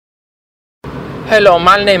Hello,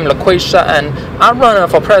 my name is Laquinda, and I'm running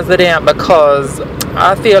for president because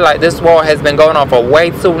I feel like this war has been going on for way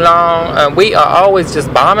too long, and we are always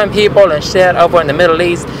just bombing people and shit over in the Middle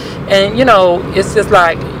East. And it's just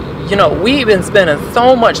like, we've been spending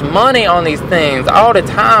so much money on these things all the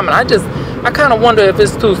time, and I kind of wonder if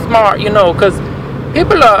it's too smart, because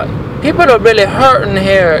people are really hurting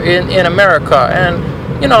here in America. And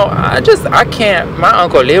I can't. My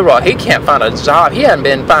uncle Leroy, he can't find a job. He hadn't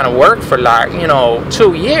been finding work for like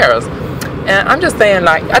 2 years. And I'm just saying,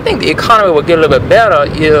 like, I think the economy would get a little bit better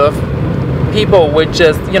if people would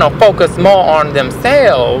just focus more on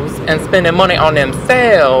themselves and spending money on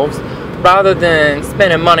themselves rather than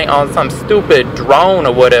spending money on some stupid drone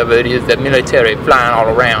or whatever it is that military flying all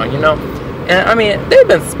around. And I mean, they've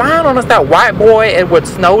been spying on us. That white boy, Edward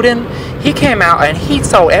Snowden, he came out and he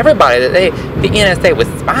told everybody that the NSA was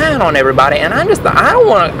spying on everybody. And I don't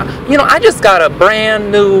want to, I just got a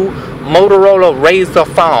brand new Motorola Razr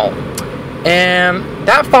phone. And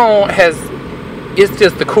that phone it's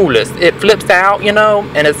just the coolest. It flips out,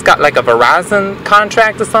 and it's got like a Verizon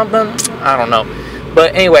contract or something. I don't know.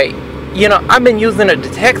 But anyway, I've been using it to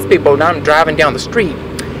text people when I'm driving down the street.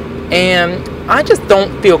 And I just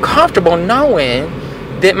don't feel comfortable knowing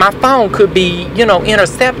that my phone could be,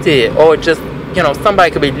 intercepted, or just,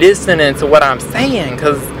 somebody could be listening to what I'm saying.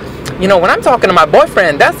 Because, when I'm talking to my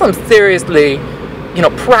boyfriend, that's some seriously,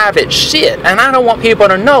 private shit. And I don't want people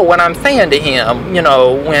to know what I'm saying to him,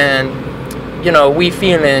 when, we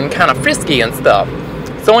feeling kind of frisky and stuff.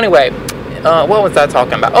 So anyway, what was I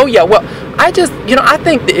talking about? Oh, yeah, well, I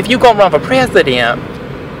think that if you're going to run for president,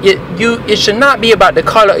 it should not be about the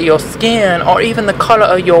color of your skin or even the color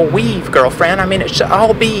of your weave, girlfriend. I mean, it should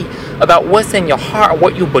all be about what's in your heart,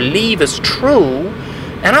 what you believe is true.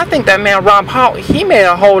 And I think that man Ron Paul, he made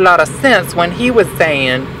a whole lot of sense when he was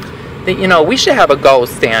saying that, we should have a gold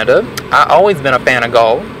standard. I've always been a fan of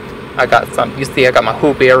gold. I got some, you see, I got my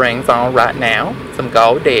hoop earrings on right now, some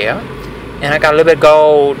gold there. And I got a little bit of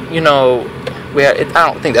gold, I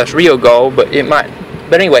don't think that's real gold, but it might.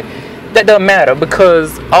 But anyway, that doesn't matter,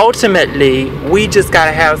 because ultimately we just got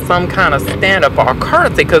to have some kind of standard for our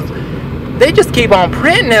currency, because they just keep on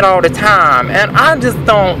printing it all the time, and I just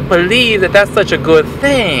don't believe that that's such a good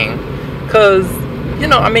thing. Because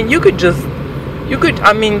I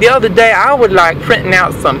mean, the other day I would like printing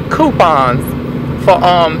out some coupons for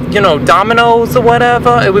Domino's or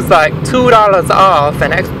whatever. It was like $2 off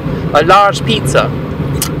a large pizza,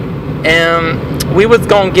 and we was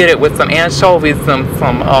gonna get it with some anchovies, some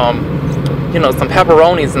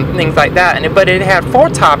pepperonis and things like that. But it had 4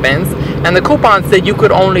 toppings, and the coupon said you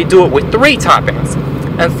could only do it with 3 toppings.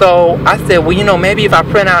 And so I said, well, maybe if I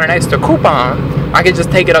print out an extra coupon, I could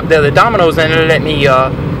just take it up there to Domino's and they let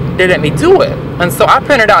me do it. And so I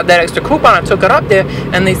printed out that extra coupon and took it up there,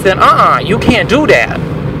 and they said, you can't do that,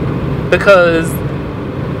 because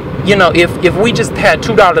if we just had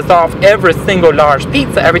 $2 off every single large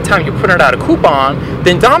pizza every time you printed out a coupon,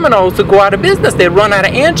 then Domino's would go out of business. They'd run out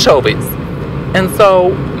of anchovies. And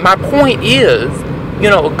so my point is,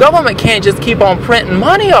 government can't just keep on printing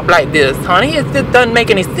money up like this, honey. It just doesn't make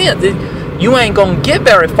any sense. You ain't gonna get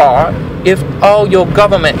very far if all your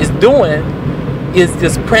government is doing is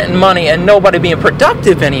just printing money and nobody being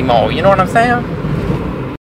productive anymore. You know what I'm saying?